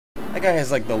That guy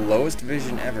has like the lowest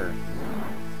vision ever.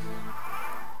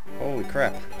 Holy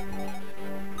crap.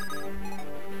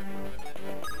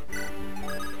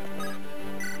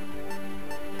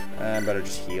 I better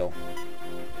just heal.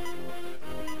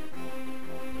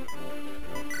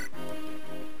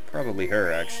 Probably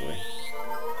her, actually.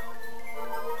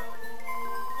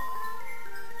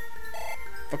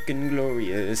 Fucking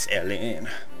glorious Ellen.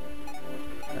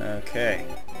 Okay.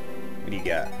 What do you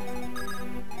got?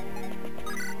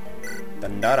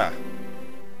 Dandara.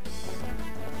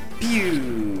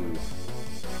 Pew!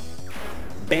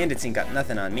 Bandits ain't got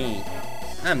nothing on me.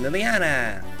 I'm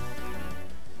Liliana!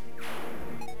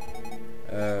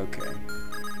 Okay.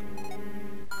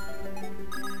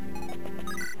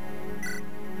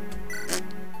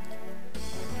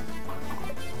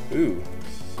 Ooh.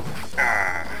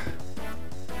 Ah.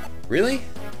 Really?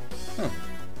 Huh.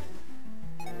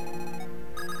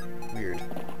 Weird.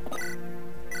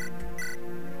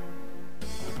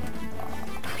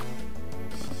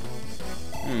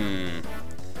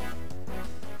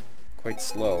 Quite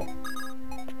slow.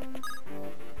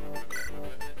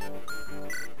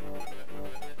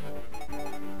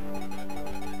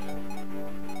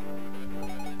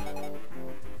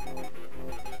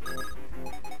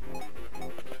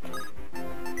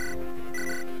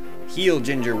 Heal,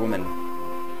 ginger woman.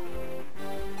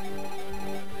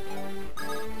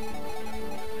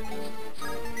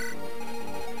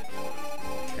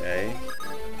 Okay.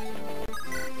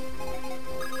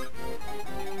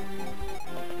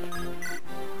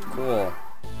 Cool.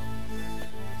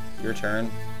 Your turn.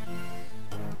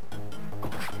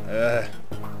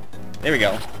 There we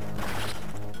go.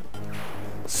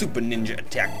 Super ninja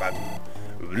attack by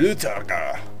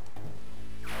Lutarga.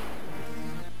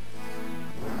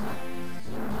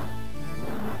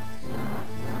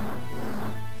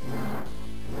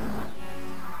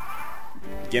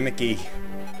 Gimmicky.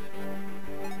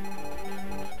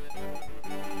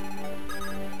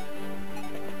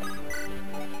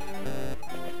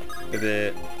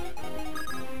 Pivot.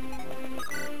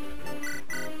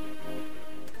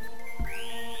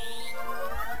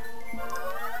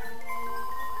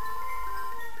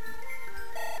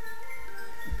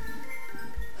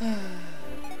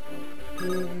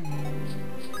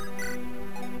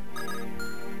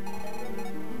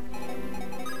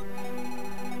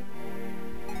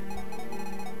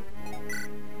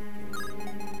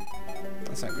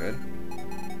 That's not good.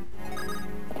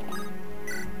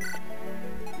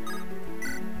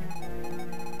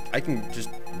 I can just...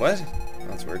 what? Oh,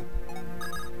 that's weird.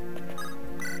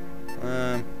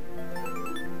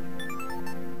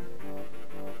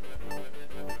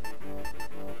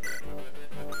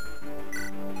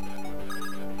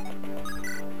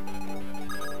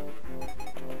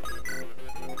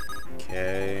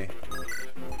 Okay.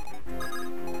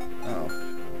 Oh.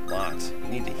 Lot. You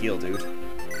need to heal, dude.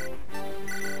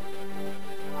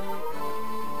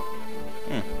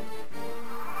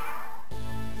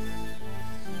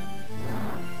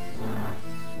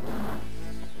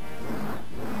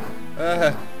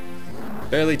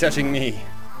 Barely touching me.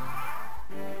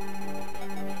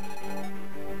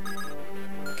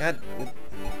 God.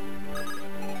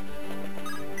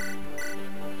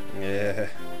 Yeah.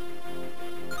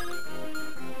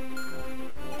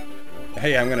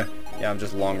 Hey, I'm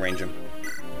just long range him.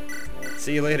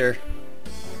 See you later.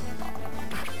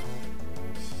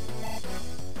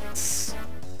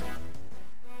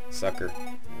 Sucker.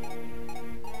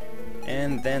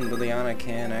 And then Liliana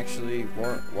can actually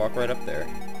walk right up there.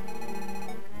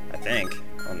 I think.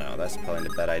 Oh no, that's probably a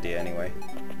bad idea anyway.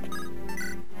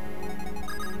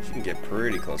 She can get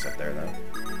pretty close up there though.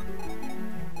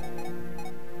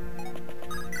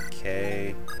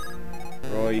 Okay.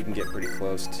 Roy, you can get pretty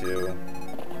close too.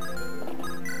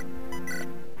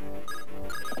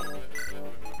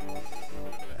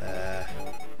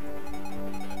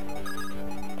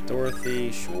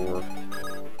 Dorothy, sure.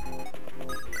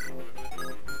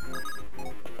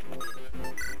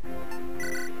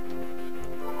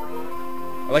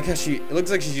 I like how it looks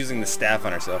like she's using the staff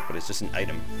on herself, but it's just an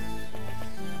item.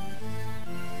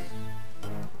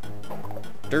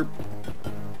 Derp.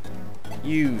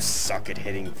 You suck at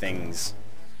hitting things.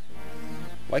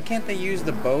 Why can't they use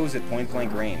the bows at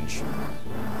point-blank range?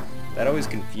 That always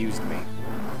confused me.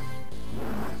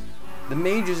 The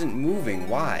mage isn't moving,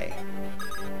 why?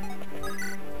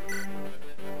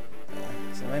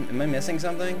 So am I missing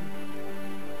something?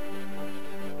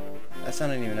 That's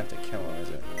not even enough to kill him, is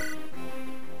it?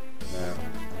 No.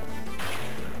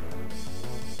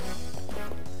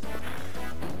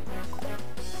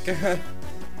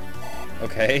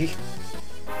 Okay.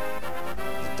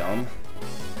 Dumb.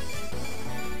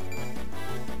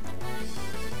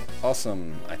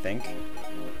 awesome, I think.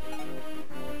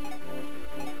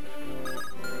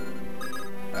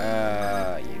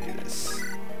 You do this.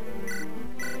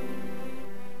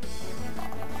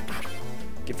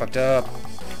 Get fucked up.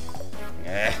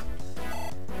 Eh.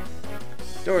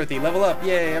 Dorothy, level up!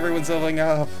 Yay, everyone's leveling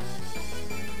up!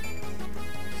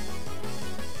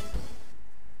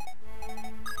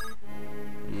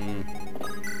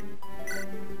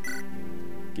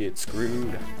 Get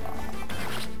screwed.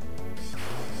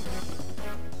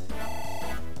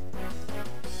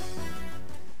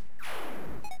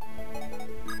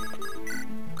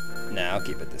 Nah, I'll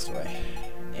keep it this way.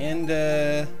 And,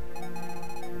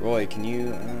 Roy, can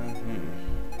you,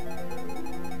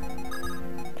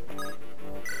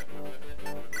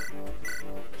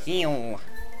 Heal.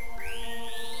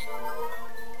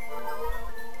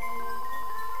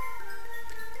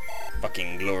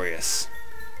 Fucking glorious.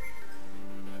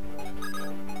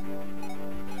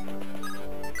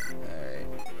 Alright.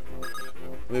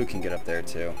 Lou can get up there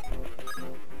too.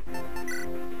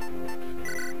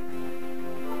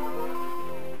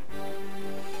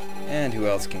 And who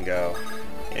else can go?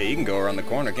 Yeah, you can go around the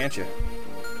corner, can't you?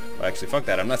 Well, actually, fuck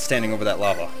that. I'm not standing over that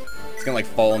lava. It's gonna, like,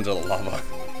 fall into the lava.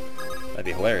 That'd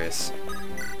be hilarious.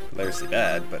 Hilariously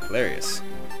bad, but hilarious.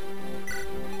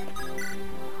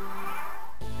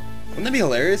 Wouldn't that be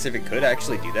hilarious if it could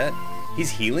actually do that?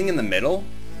 He's healing in the middle?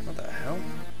 What the hell?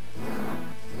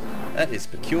 That is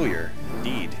peculiar,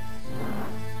 indeed.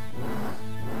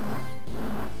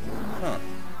 Huh.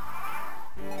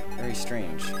 Very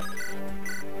strange.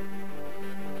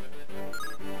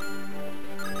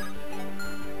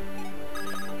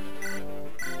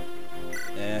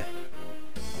 Eh.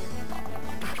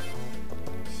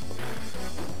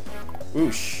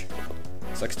 Whoosh.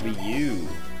 Sucks to be you.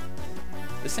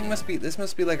 This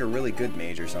must be like a really good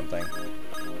mage or something.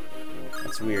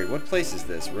 That's weird. What place is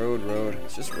this? Road.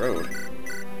 It's just road.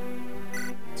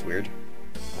 It's weird.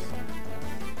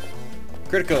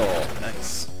 Critical!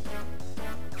 Nice.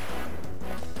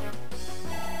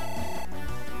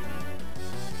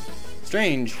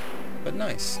 Strange, but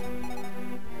nice.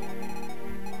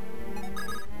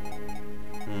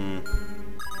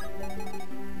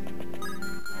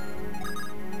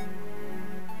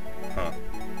 Huh.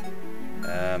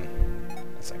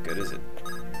 That's not good, is it?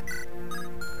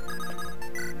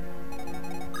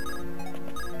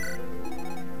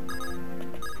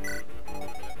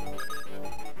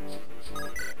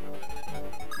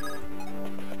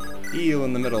 Heal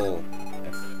in the middle,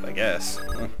 I guess.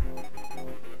 Huh.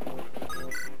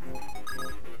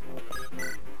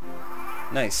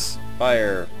 Nice.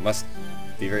 Fire must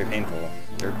be very painful.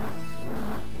 Derp.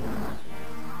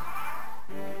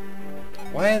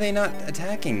 Why are they not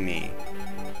attacking me?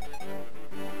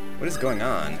 What is going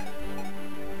on?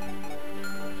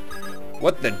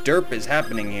 What the derp is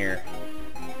happening here?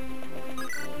 Ugh.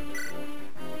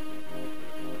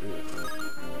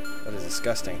 That is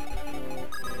disgusting.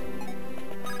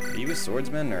 Are you a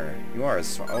swordsman, or you are a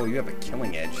oh, you have a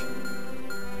killing edge.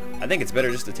 I think it's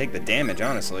better just to take the damage,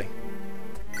 honestly.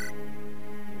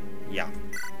 Yeah.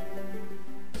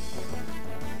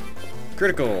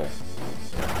 Critical.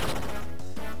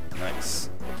 Nice.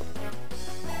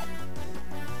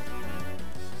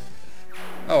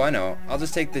 Oh, I know. I'll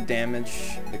just take the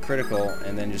damage, the critical,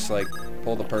 and then just, like,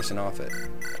 pull the person off it.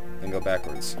 And go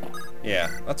backwards. Yeah,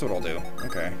 that's what I'll do.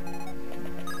 Okay.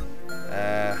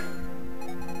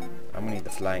 I'm gonna need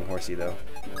the flying horsey, though.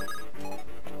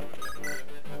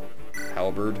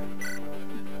 Halberd.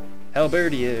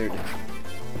 Halberdier.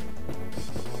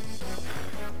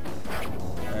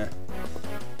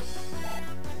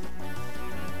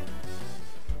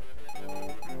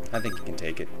 I think you can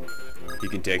take it. You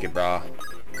can take it, brah.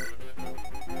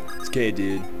 It's okay,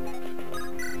 dude.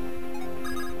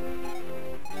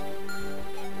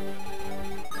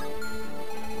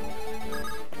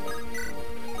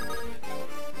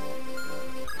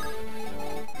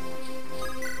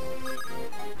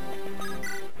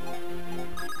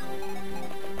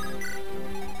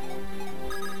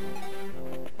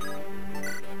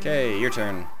 Okay, your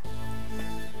turn.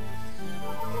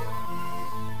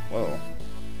 Whoa.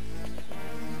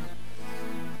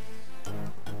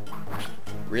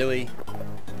 Really?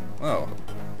 Oh.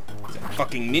 He's a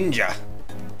fucking ninja.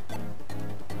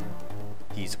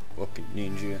 He's a fucking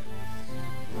ninja.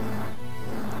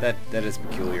 That is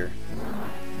peculiar.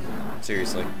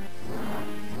 Seriously.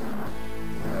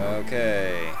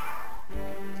 Okay.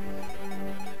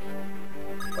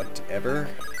 Whatever.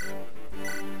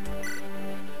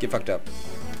 Get fucked up.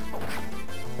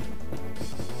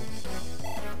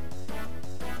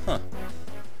 Huh.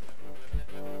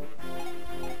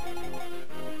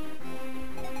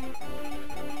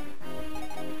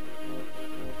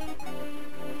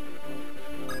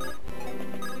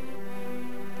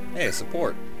 Hey,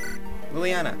 support.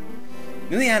 Liliana.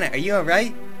 Liliana, are you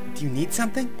alright? Do you need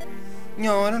something?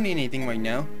 No, I don't need anything right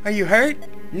now. Are you hurt?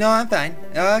 No, I'm fine.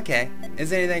 Oh, okay.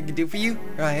 Is there anything I can do for you?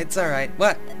 Right, it's alright.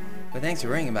 What? But thanks for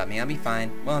worrying about me. I'll be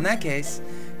fine. Well, in that case,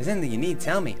 if there's anything you need,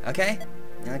 tell me, okay?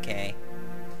 Okay.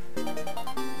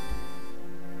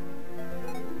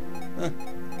 Huh.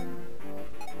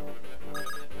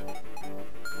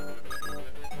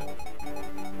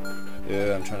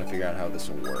 I'm trying to figure out how this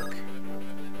will work.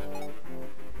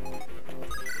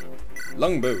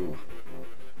 Longbow.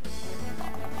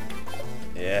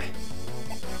 Yeah.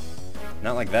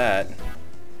 Not like that.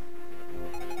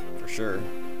 For sure.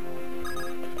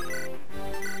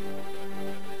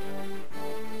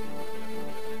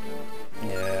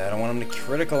 Yeah, I don't want him to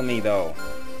critical me though.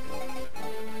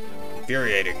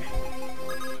 Infuriating.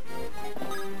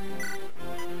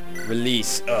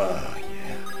 Release. Oh,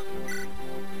 yeah.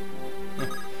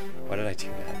 Why did I do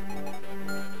that?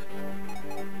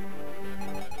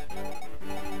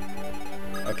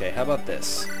 Okay, how about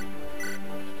this?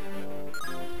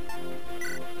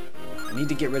 I need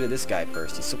to get rid of this guy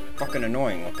first. He's so fucking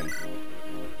annoying looking.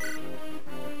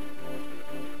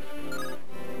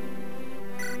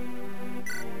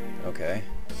 Okay.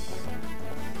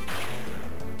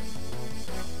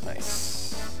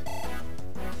 Nice.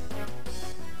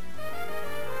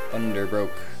 Thunder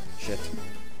broke. Shit.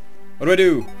 What do I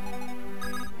do?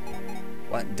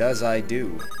 What does I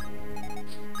do?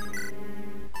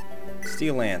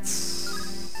 Steel Lance.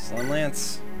 Slim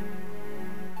Lance.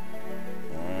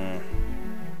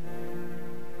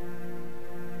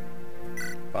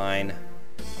 Fine.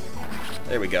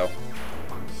 There we go.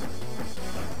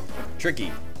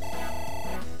 Tricky.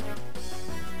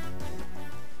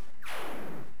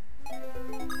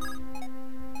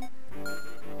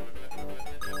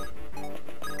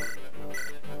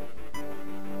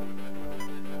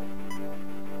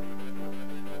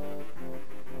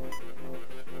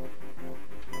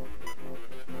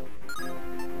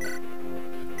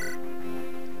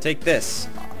 Take this.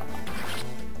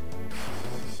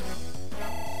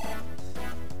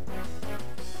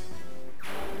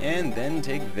 And then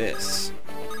take this.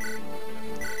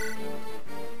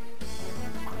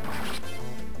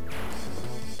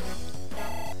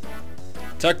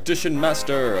 Tactician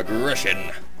Master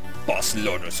Aggression. Boss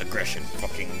Lotus Aggression.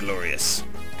 Fucking glorious.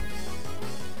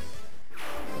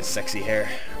 His sexy hair.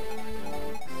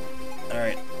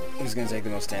 Alright, who's gonna take the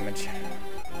most damage?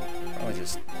 Probably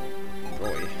just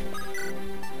Roy.